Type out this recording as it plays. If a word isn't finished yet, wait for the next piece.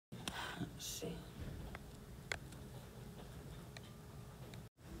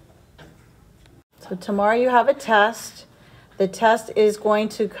So tomorrow you have a test. The test is going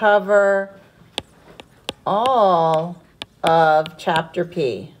to cover all of Chapter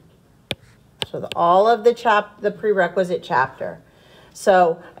P. So all of the prerequisite chapter.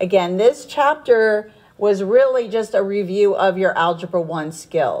 So again, this chapter was really just a review of your Algebra 1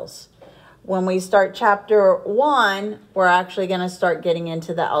 skills. When we start Chapter 1, we're actually going to start getting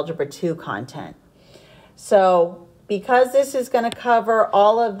into the Algebra 2 content. So because this is going to cover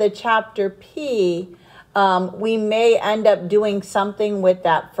all of the Chapter P, we may end up doing something with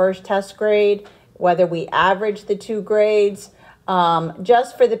that first test grade, whether we average the 2 grades,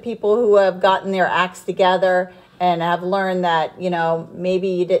 just for the people who have gotten their acts together and have learned that, you know, maybe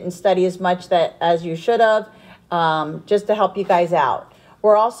you didn't study as much as you should have, just to help you guys out.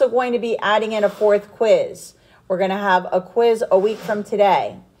 We're also going to be adding in a 4th quiz. We're going to have a quiz a week from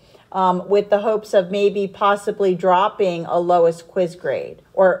today, with the hopes of maybe possibly dropping a lowest quiz grade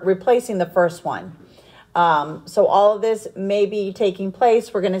or replacing the first one. So all of this may be taking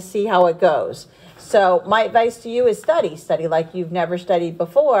place. We're going to see how it goes. So my advice to you is study like you've never studied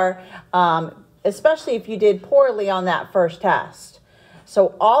before, especially if you did poorly on that first test.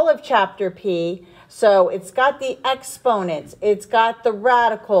 So all of Chapter P, so it's got the exponents, it's got the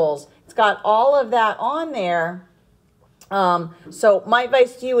radicals, it's got all of that on there. So my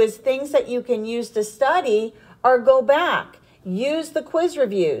advice to you is things that you can use to study or go back. Use the quiz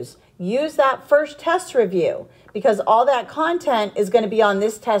reviews. Use that first test review because all that content is going to be on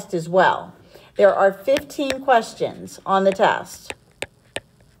this test as well. There are 15 questions on the test.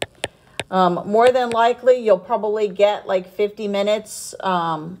 More than likely, you'll probably get like 50 minutes, you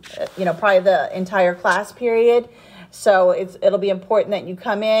know, probably the entire class period. So it'll be important that you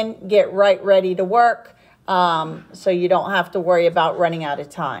come in, get right ready to work, so you don't have to worry about running out of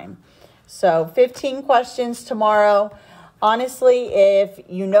time. So 15 questions tomorrow. Honestly, if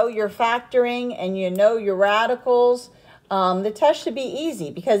you know your factoring and you know your radicals, the test should be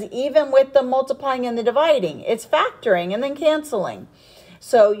easy because even with the multiplying and the dividing, it's factoring and then canceling.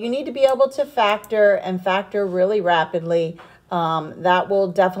 So you need to be able to factor and factor really rapidly. That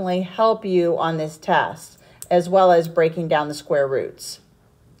will definitely help you on this test, as well as breaking down the square roots.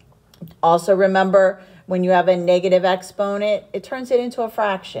 Also remember, when you have a negative exponent, it turns it into a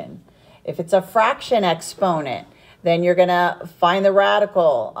fraction. If it's a fraction exponent, then you're going to find the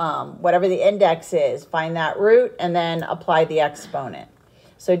radical, whatever the index is, find that root, and then apply the exponent.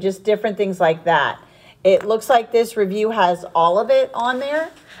 So just different things like that. It looks like this review has all of it on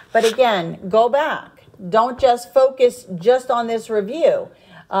there. But again, go back. Don't just focus just on this review.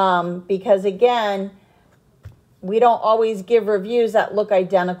 Because again, we don't always give reviews that look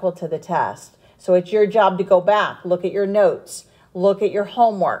identical to the test. So it's your job to go back, look at your notes, look at your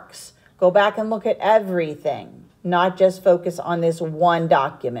homeworks, go back and look at everything, not just focus on this one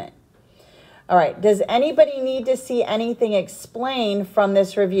document. All right, does anybody need to see anything explained from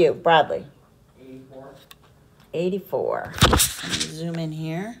this review? Bradley? 84. 84. Let me zoom in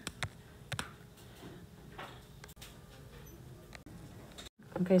here.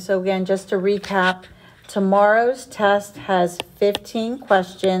 Okay, so again, just to recap, tomorrow's test has 15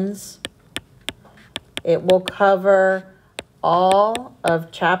 questions. It will cover all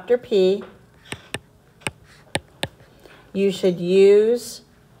of Chapter P. You should use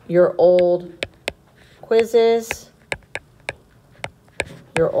your old quizzes,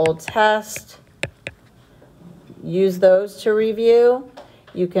 your old test. Use those to review.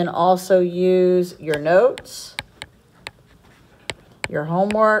 You can also use your notes, your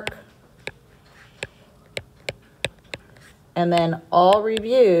homework, and then all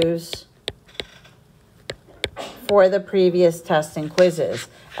reviews for the previous tests and quizzes,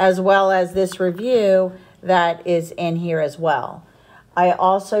 as well as this review that is in here as well. I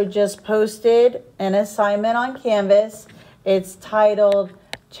also just posted an assignment on Canvas. It's titled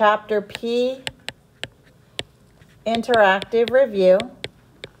Chapter P Interactive Review.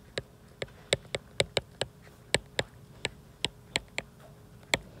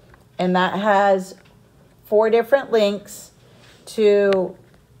 And that has 4 different links to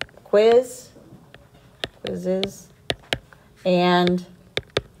quizzes, and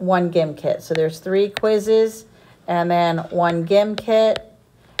 1 GIM kit. So there's 3 quizzes and then 1 GIM kit.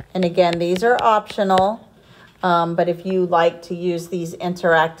 And again, these are optional, but if you like to use these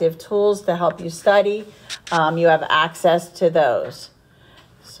interactive tools to help you study, you have access to those.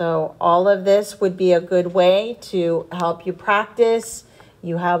 So all of this would be a good way to help you practice.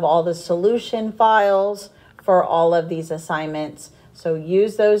 You have all the solution files for all of these assignments. So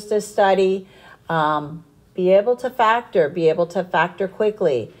use those to study. Be able to factor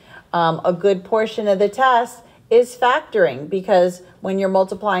quickly. A good portion of the test is factoring, because when you're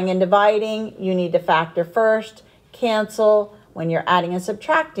multiplying and dividing, you need to factor first, cancel. When you're adding and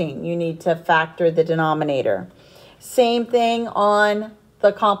subtracting, you need to factor the denominator. Same thing on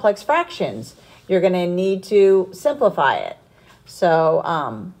the complex fractions. You're going to need to simplify it. So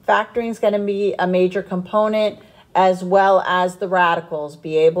factoring is going to be a major component, as well as the radicals.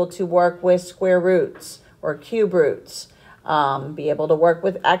 Be able to work with square roots or cube roots. Be able to work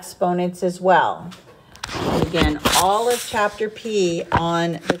with exponents as well. And again, all of Chapter P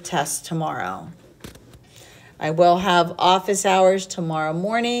on the test tomorrow. I will have office hours tomorrow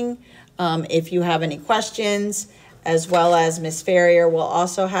morning if you have any questions, as well as Miss Ferrier will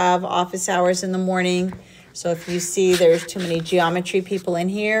also have office hours in the morning. So if you see there's too many geometry people in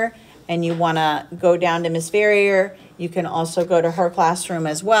here and you want to go down to Miss Ferrier, you can also go to her classroom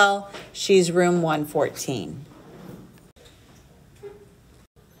as well. She's room 114.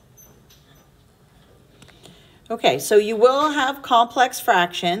 Okay, so you will have complex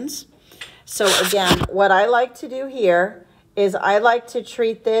fractions. So again, what I like to do here is I like to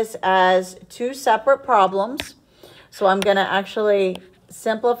treat this as two separate problems. So I'm going to actually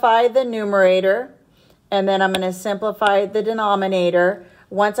simplify the numerator, and then I'm going to simplify the denominator.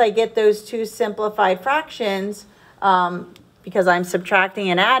 Once I get those two simplified fractions, because I'm subtracting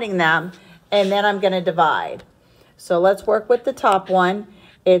and adding them, and then I'm going to divide. So let's work with the top one.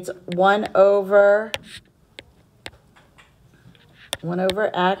 It's 1 over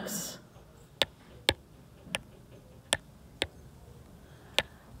x.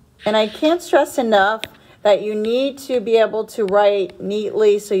 And I can't stress enough that you need to be able to write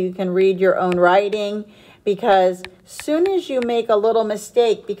neatly so you can read your own writing, because soon as you make a little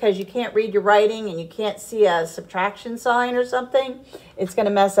mistake because you can't read your writing and you can't see a subtraction sign or something, it's going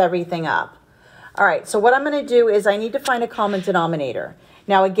to mess everything up. All right, so what I'm going to do is I need to find a common denominator.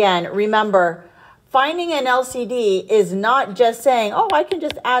 Now again, remember, finding an LCD is not just saying, oh, I can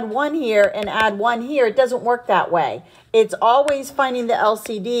just add 1 here and add 1 here. It doesn't work that way. It's always finding the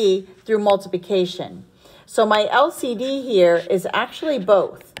LCD through multiplication. So my LCD here is actually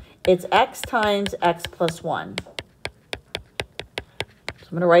both. It's x times x plus 1. So I'm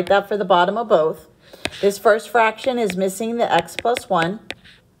going to write that for the bottom of both. This first fraction is missing the x plus 1.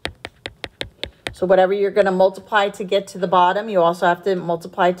 So whatever you're going to multiply to get to the bottom, you also have to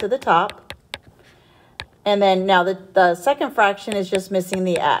multiply to the top. And then now the second fraction is just missing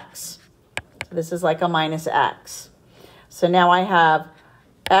the x. So this is like a minus x. So now I have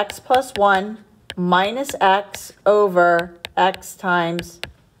x plus 1 minus x over x times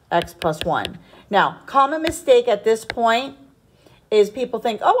x plus 1. Now, common mistake at this point is people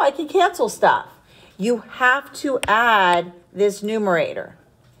think, oh, I can cancel stuff. You have to add this numerator.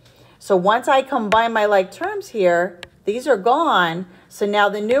 So once I combine my like terms here, these are gone. So now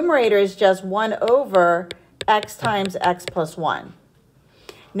the numerator is just 1 over x times x plus 1.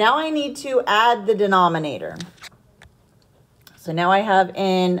 Now I need to add the denominator. So now I have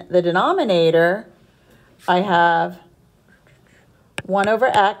in the denominator, I have 1 over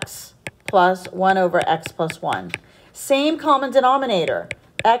x plus 1 over x plus 1. Same common denominator,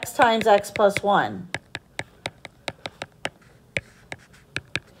 x times x plus 1.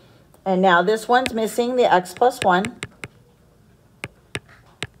 And now this one's missing the x plus 1.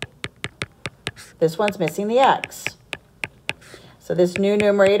 This one's missing the x. So this new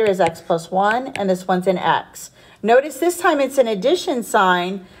numerator is x plus 1, and this one's an x. Notice this time it's an addition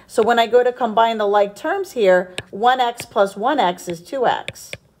sign, so when I go to combine the like terms here, 1x plus 1x is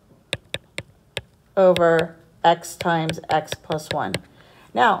 2x over x times x plus 1.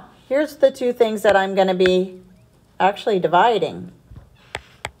 Now, here's the two things that I'm going to be actually dividing,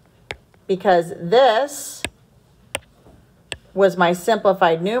 because this was my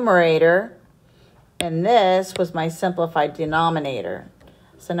simplified numerator, and this was my simplified denominator.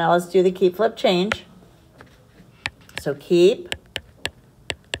 So now let's do the keep, flip, change. So keep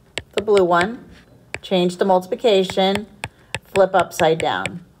the blue one, change the multiplication, flip upside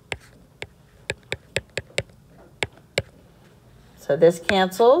down. So this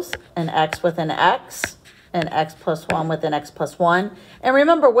cancels, an x with an x plus 1 with an x plus 1. And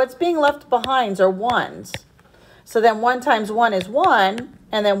remember, what's being left behind are 1s. So then 1 times 1 is 1,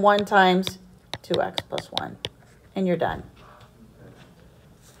 and then 1 times 2x plus 1, and you're done.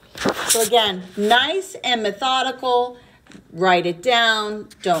 So again, nice and methodical. Write it down.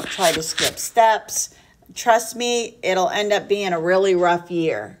 Don't try to skip steps. Trust me, it'll end up being a really rough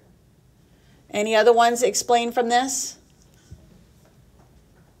year. Any other ones explained from this?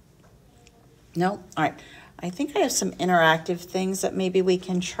 No? All right. I think I have some interactive things that maybe we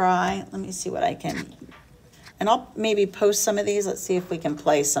can try. Let me see what I can. And I'll maybe post some of these. Let's see if we can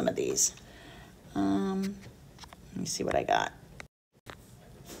play some of these. me see what I got.